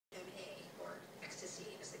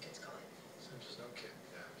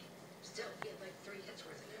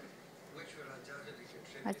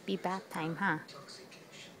Must be bath time, huh?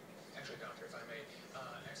 Actually, doctor, if I may,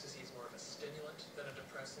 ecstasy is more of a stimulant than a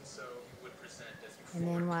depressant, so you would present as euphoric. And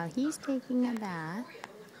then while he's taking a bath,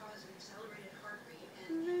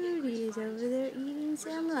 Rudy is over there eating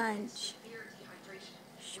some lunch.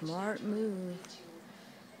 Smart move.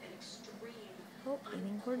 Oh, I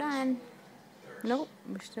think we're done. Nope,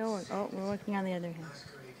 we're still. Oh, we're working on the other hand.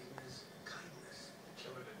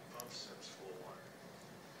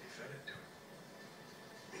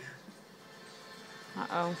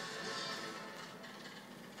 Uh-oh.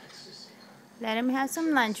 Let him have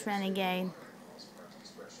some lunch, Renegade.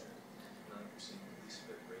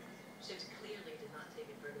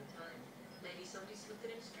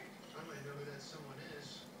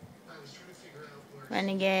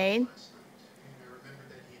 Renegade.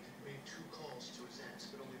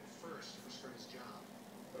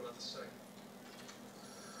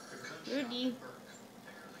 Rudy.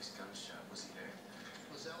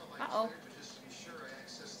 Uh-oh.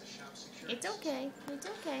 It's okay. It's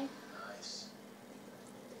okay.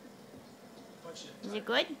 Is it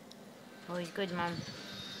good? Oh, he's good, Mom.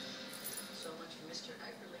 So much for Mr.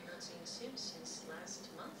 Eckerly not seeing Sim since last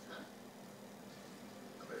month, huh?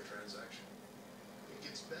 Clear transaction. It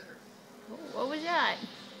gets better. Oh, what was that?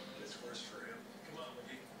 It's worse for him. Come on,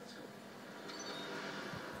 Woody. Let's go.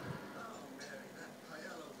 Oh, Mary, that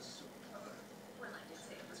paella was superb. Well, I did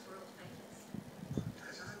say it was world famous.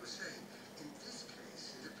 As I was saying, in this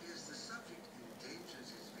case, it appears the subject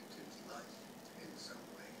endangers his victim's life in some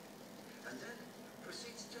way, and then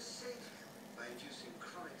proceeds to save him by inducing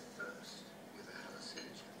chronic thirst with a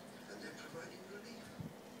hallucinogen, and then providing relief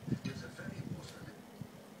with a very water.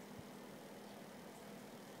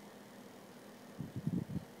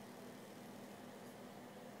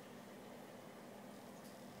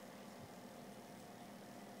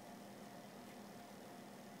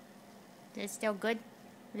 Is it still good?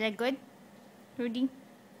 Is that good, Rudy?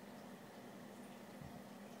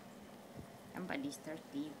 Somebody's thirsty.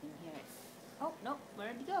 You can hear it. Oh, no.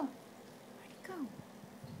 Where'd he go? Where'd he go?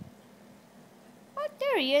 Oh,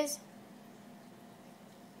 there he is.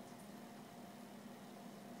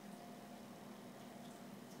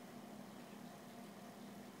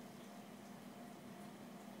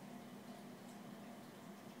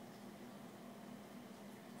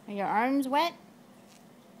 Are your arms wet?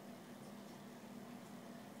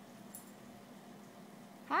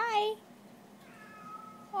 Hi.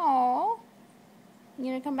 Oh. You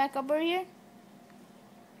gonna come back over here?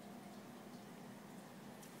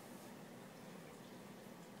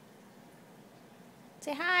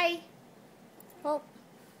 Say hi. Oh.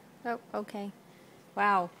 Oh, okay.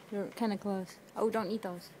 Wow, you're kind of close. Oh, don't eat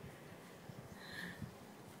those.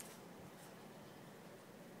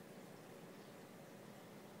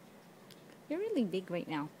 You're really big right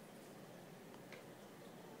now.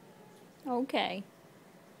 Okay.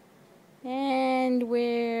 And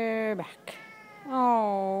we're back.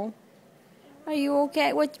 Oh. Are you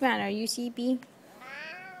okay? What's the matter? Are you sleepy?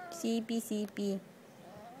 Sleepy.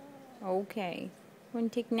 Okay.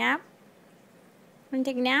 Want to take a nap? Want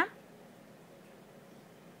to take a nap?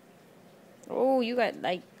 Oh, you got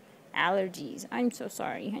like allergies. I'm so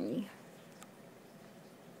sorry, honey.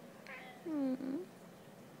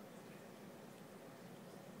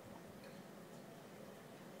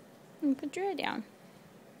 Put your head down.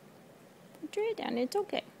 Put your head down. It's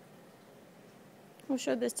okay. We'll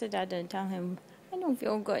show this to Dad and tell him I don't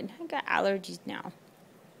feel good. I got allergies now.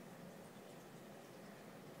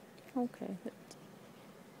 Okay.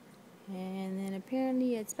 And then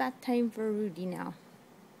apparently it's bath time for Rudy now.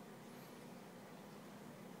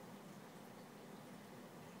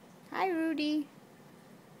 Hi, Rudy.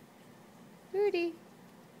 Rudy.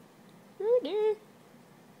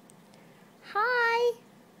 Hi.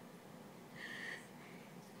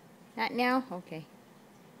 Not now? Okay.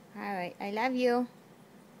 Alright, I love you.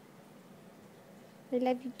 I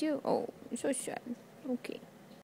love you too. Oh, so sad. Okay.